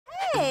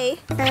Okay.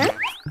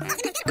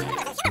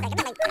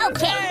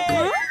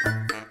 Okay.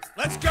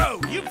 Let's go.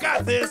 You've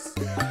got this.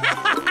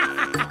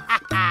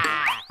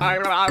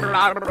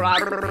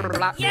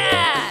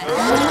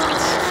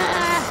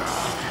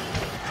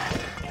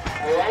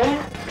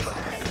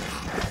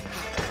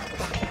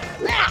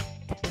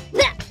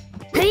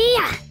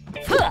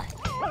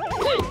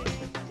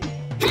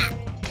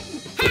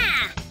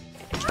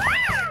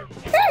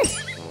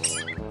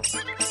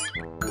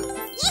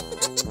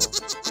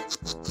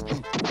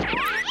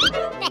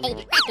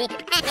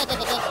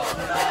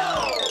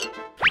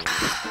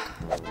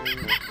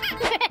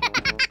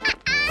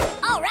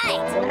 All right.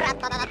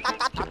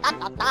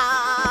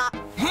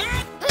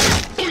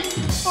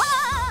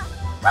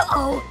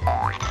 Uh-oh.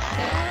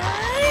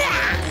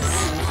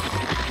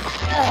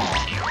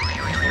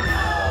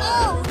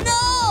 Oh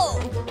no!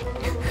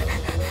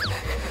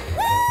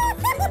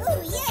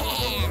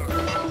 Yeah!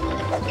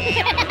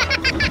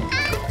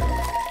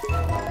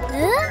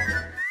 Huh?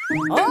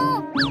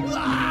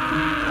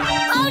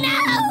 Oh no!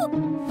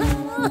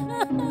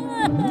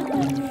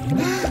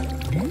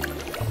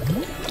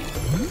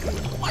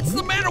 What's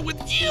the matter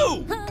with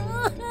you?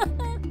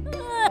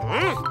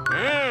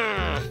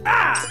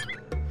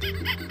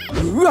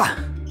 No.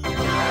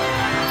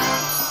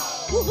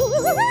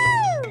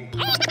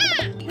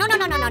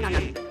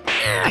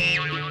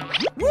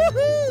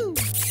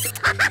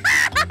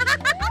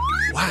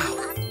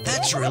 Wow,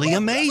 that's really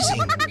amazing.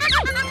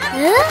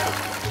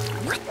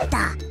 What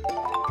the?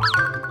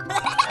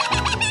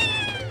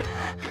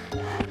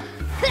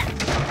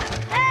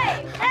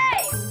 Hey!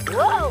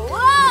 Whoa!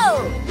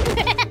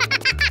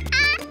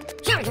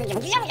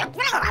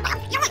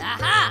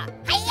 Aha!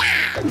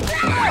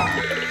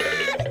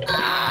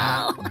 Oh!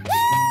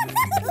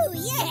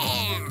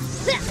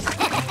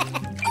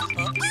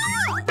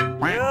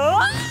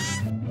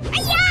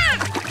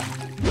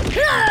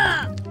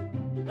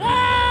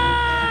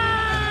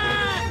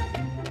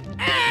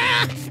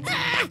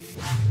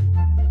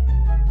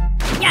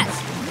 Yes!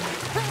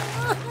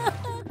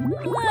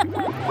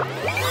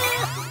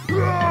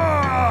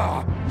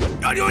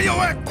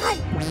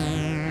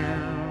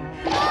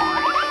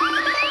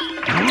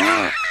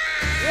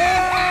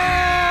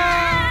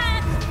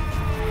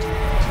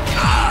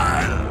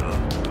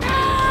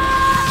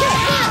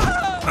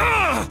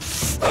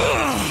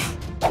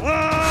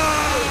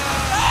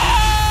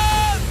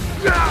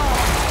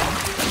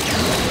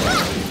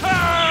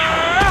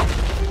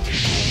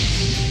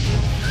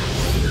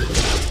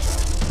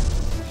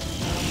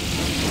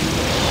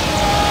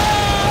 go!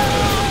 Come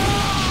on!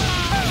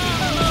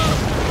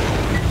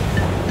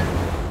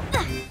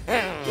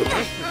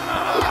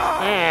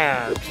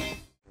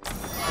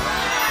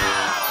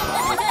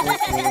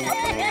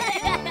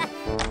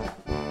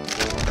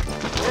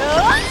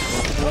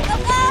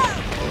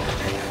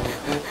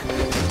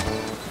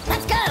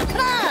 Let's go!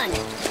 Come on!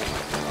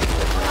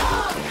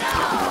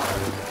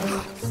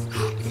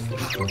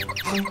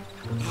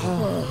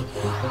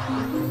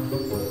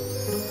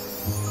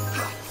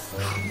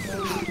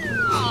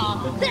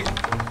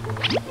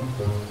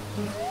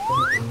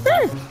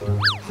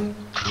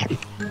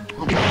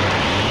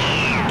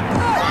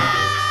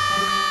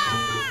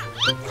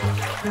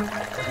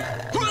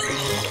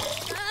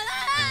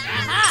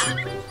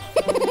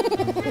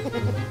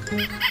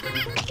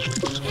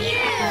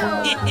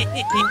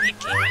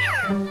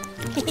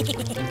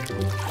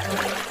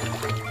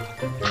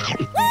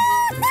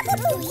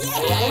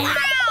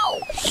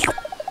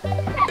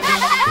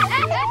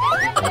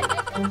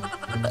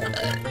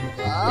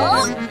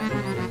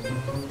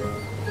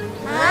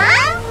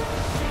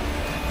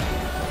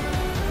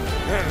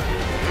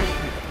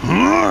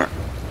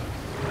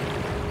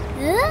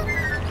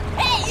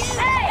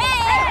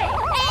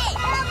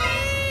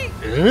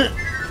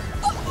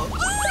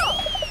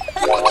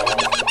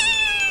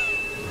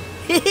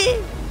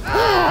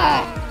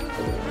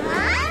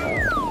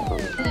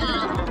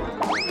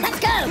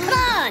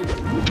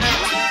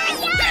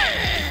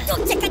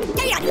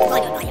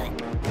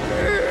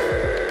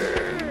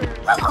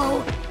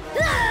 Uh-oh!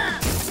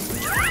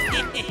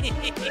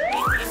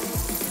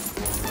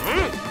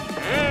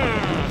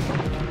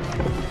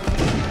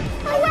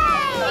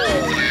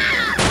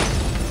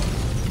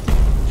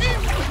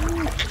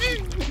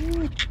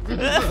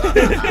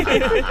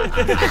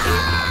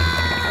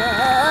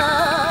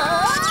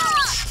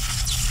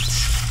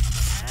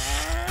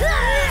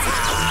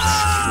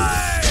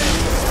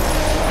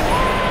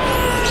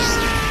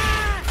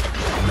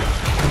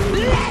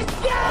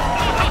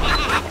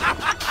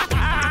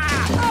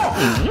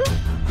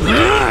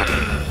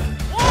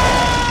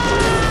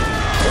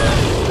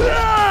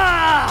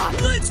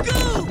 Let's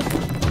go!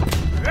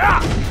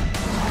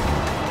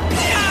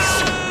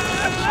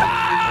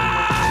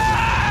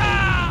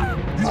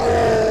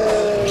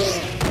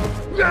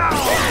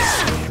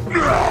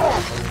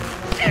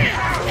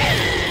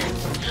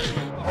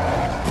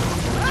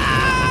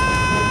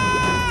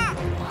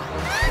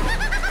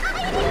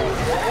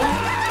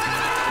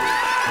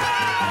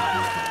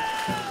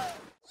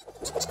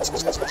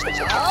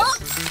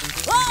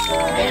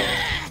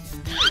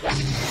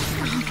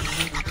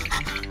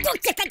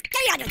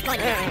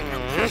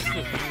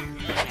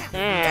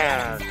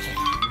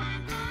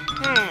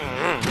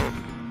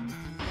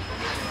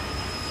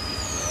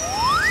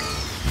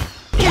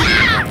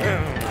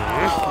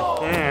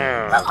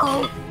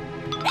 Uh-oh.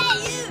 Hey,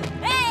 you!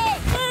 Hey!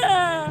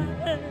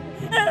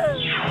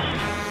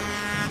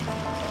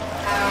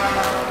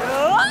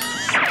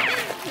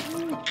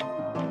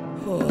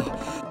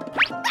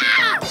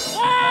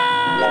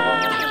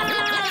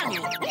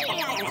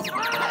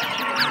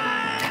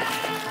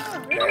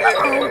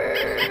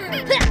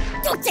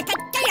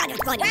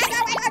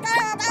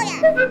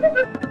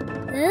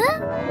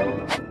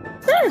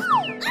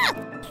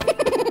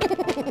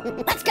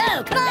 Let's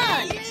go! Come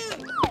on!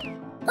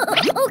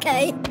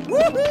 Okay.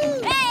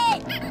 Woohoo! Hey!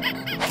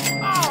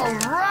 All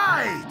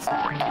right!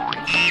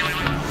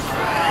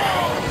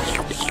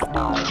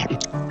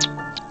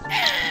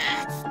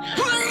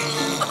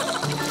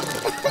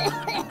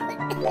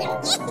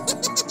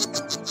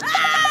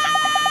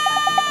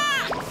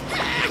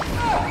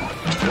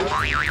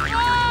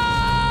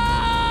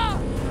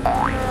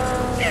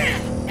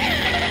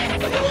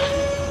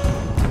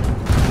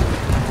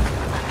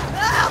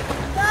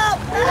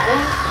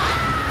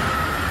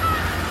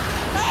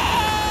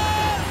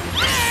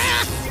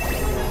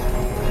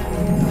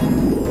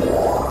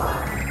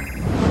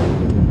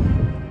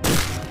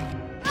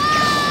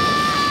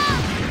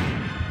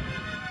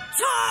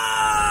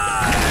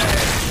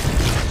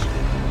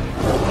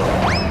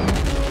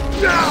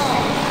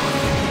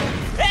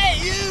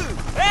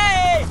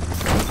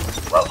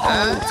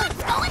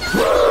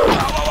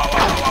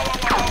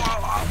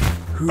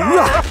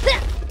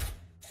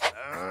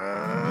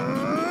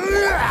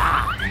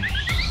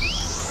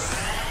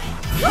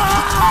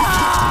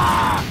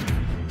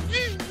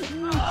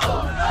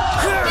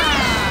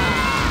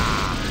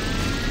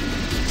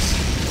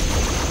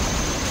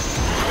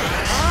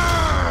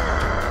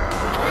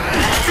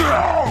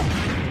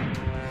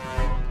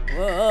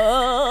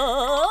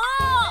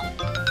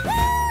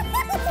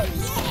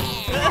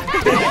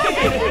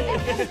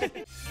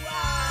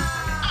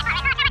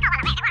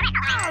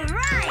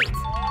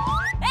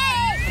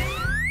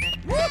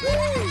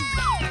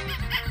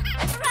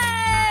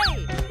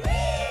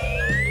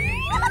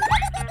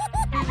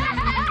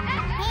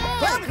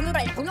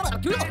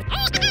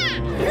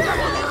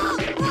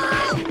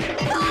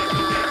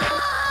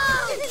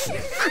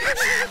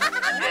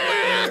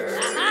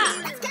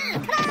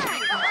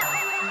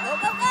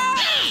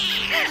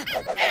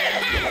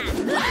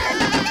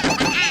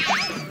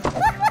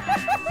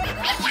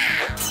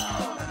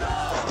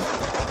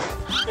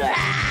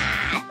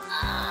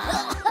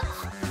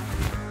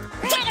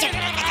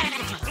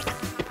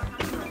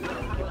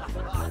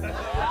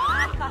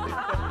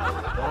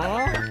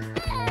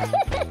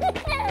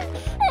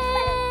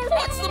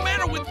 What's the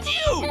matter with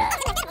you?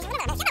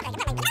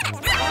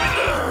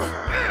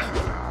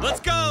 Let's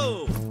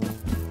go!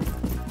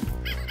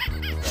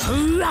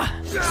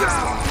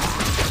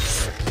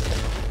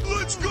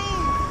 Let's go!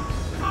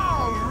 All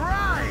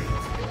right!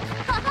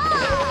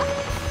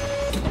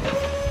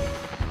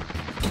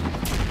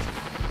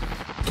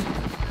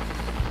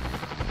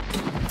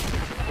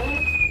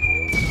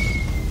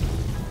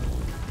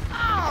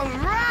 All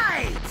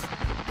right!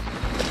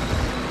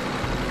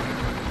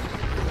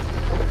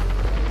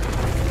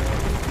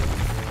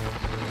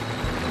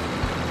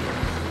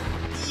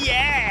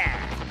 Yeah!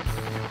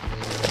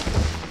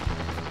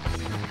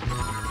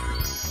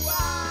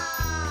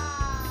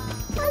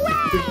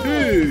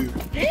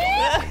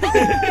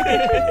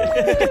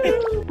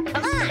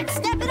 Come on,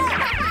 step it up!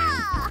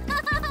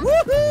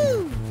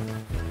 Woohoo!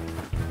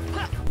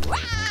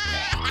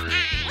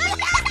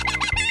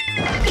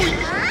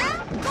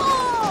 Go!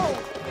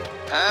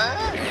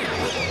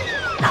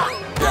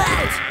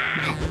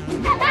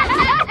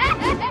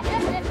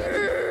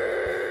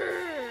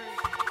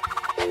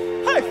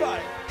 High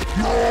five!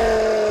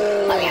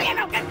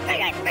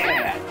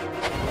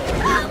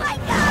 Oh my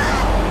God!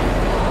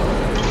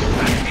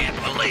 I can't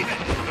believe it!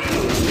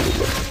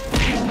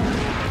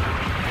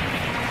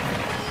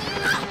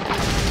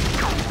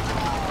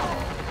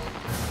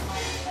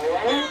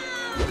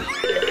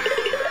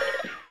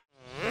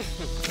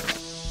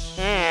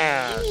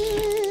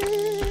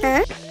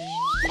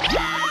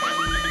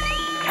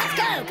 Let's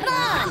go! Come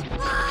on!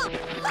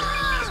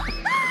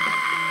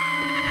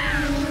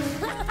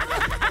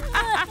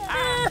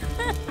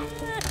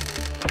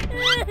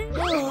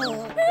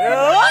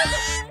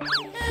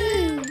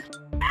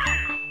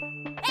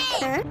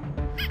 Hey!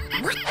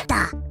 What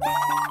the?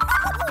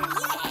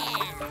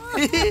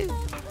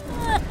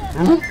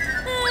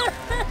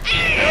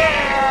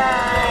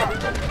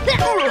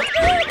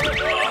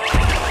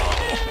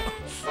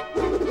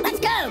 Let's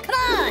go! Come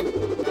on!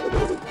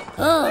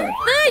 Oh,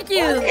 thank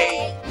you!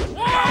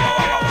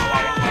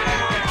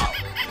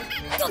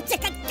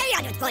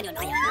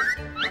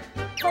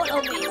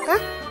 Follow me. Huh?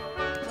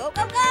 Go,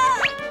 go, go!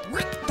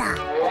 What the?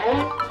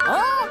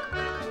 Oh?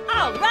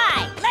 All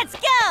right, let's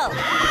go!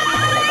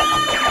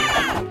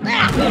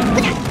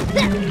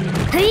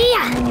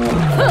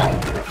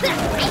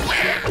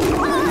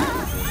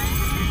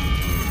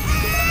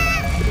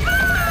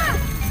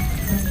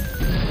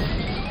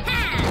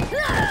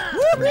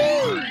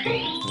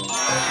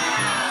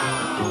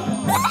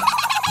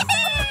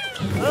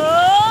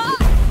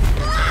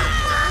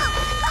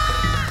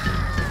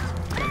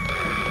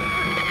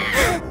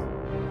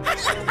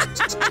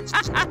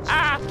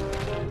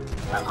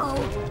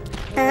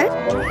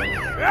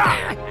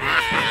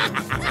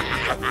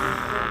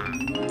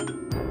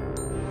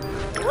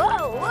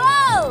 Whoa,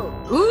 whoa!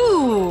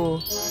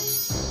 Ooh!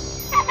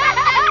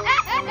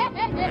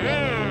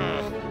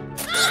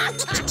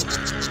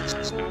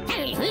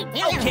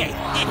 Okay.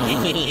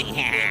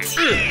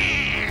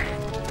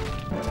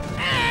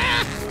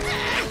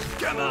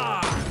 Come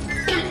on.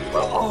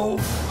 Uh-oh.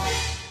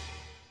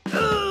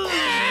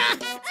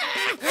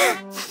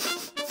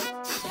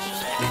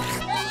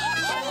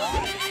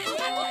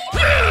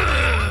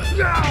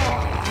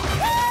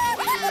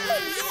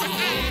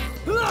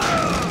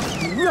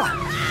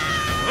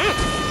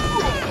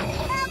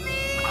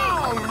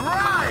 All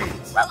right.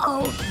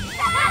 Uh-oh.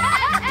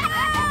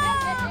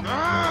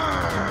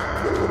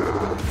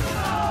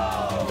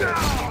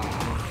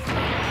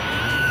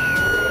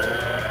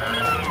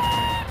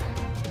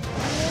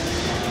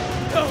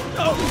 No, no,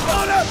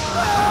 no, no!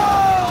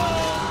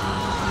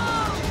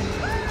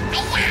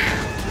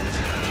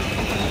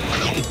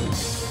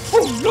 Oh,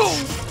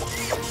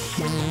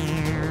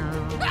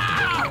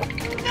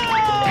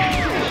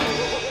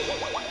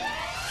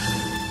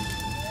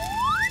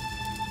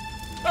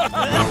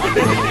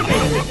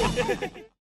 no!